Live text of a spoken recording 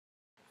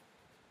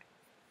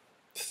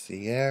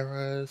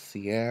Ciara,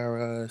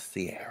 Ciara,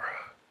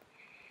 Ciara.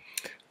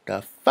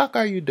 The fuck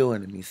are you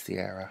doing to me,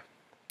 Ciara?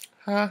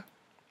 Huh?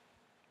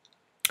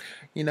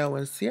 You know,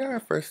 when Ciara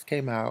first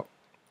came out,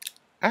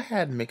 I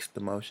had mixed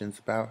emotions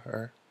about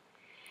her.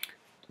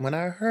 When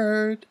I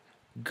heard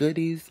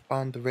goodies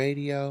on the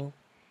radio,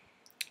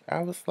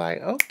 I was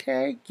like,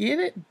 okay, get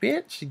it,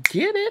 bitch,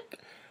 get it.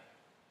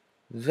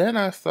 Then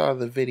I saw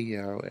the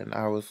video and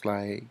I was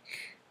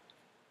like,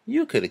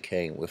 you could have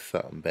came with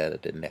something better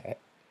than that.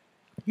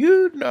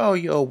 You know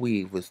your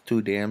weave was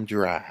too damn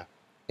dry.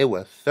 It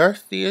was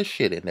thirsty as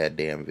shit in that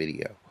damn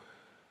video.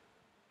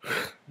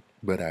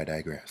 But I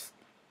digress.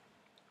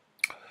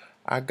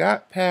 I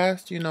got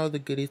past,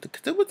 the goodies,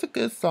 because it was a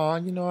good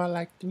song. I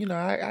liked,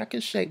 I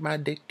could shake my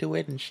dick to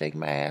it and shake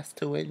my ass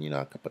to it,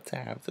 a couple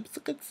times. It was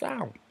a good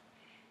song.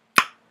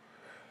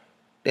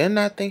 Then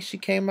I think she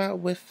came out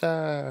with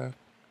 1-2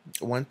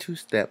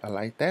 Step. I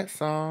like that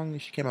song.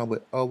 She came out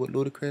with with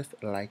Ludacris.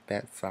 I like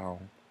that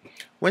song.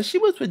 When she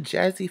was with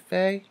Jazzy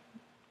Faye,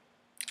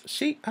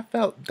 I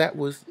felt that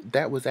was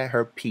at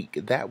her peak.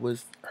 That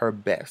was her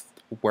best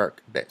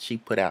work that she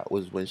put out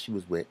was when she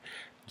was with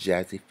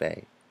Jazzy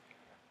Faye.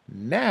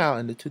 Now,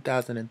 in the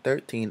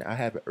 2013, I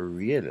have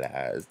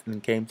realized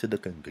and came to the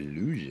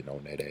conclusion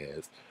on that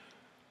ass.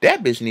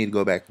 That bitch need to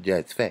go back to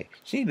Jazzy Faye.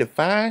 She need to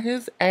find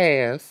his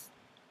ass.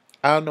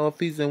 I don't know if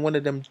he's in one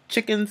of them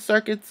chicken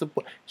circuits.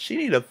 She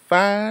need to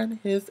find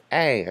his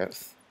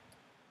ass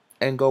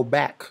and go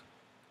back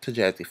to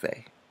Jazzy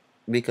Faye.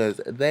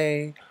 Because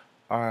they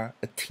are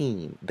a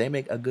team. They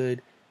make a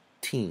good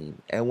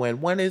team. And when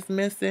one is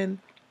missing,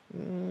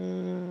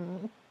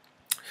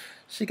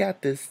 she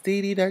got this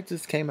CD that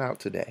just came out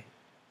today,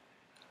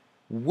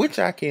 which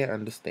I can't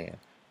understand.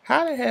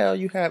 How the hell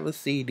you have a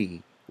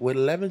CD with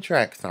 11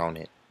 tracks on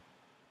it,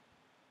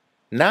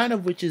 9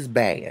 of which is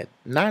bad,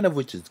 9 of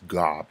which is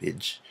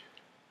garbage,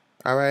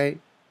 alright?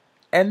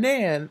 And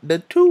then the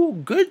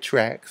 2 good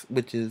tracks,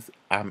 which is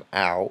I'm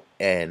Out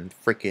and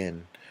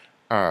freaking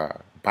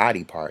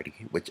Body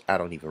Party, which I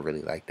don't even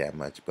really like that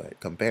much, but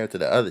compared to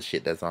the other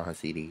shit that's on her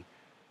CD,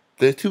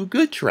 the 2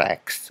 good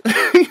tracks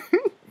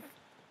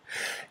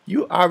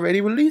you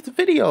already released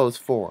videos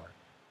for.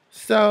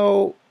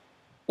 So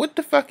what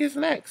the fuck is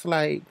next?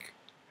 Like,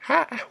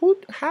 who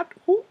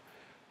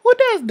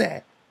does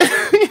that?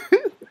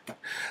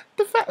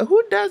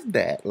 Who does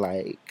that?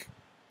 Like,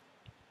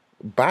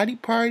 Body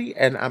Party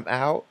and I'm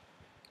Out.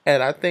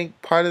 And I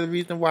think part of the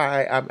reason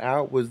why I'm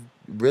Out was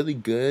really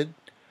good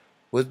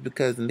was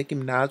because Nicki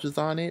Minaj was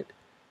on it.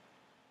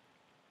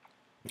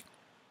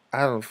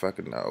 I don't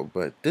fucking know,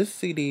 but this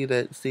CD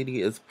that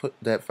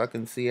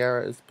fucking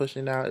Ciara is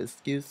pushing out,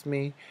 excuse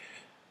me,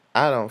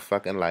 I don't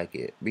fucking like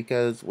it.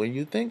 Because when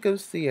you think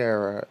of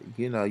Ciara,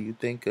 you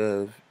think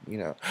of,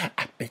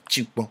 I bet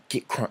you won't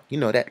get crunk.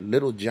 That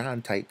Little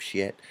John type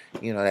shit.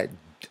 That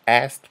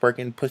ass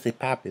twerking, pussy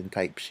popping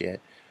type shit.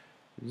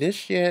 This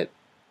shit,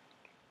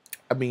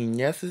 I mean,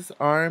 yes, it's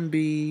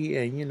R&B,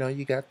 and,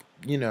 you got,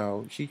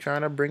 she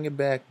trying to bring it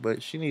back,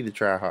 but she need to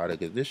try harder,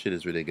 because this shit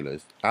is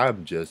ridiculous.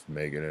 I'm just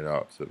making an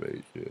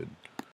observation.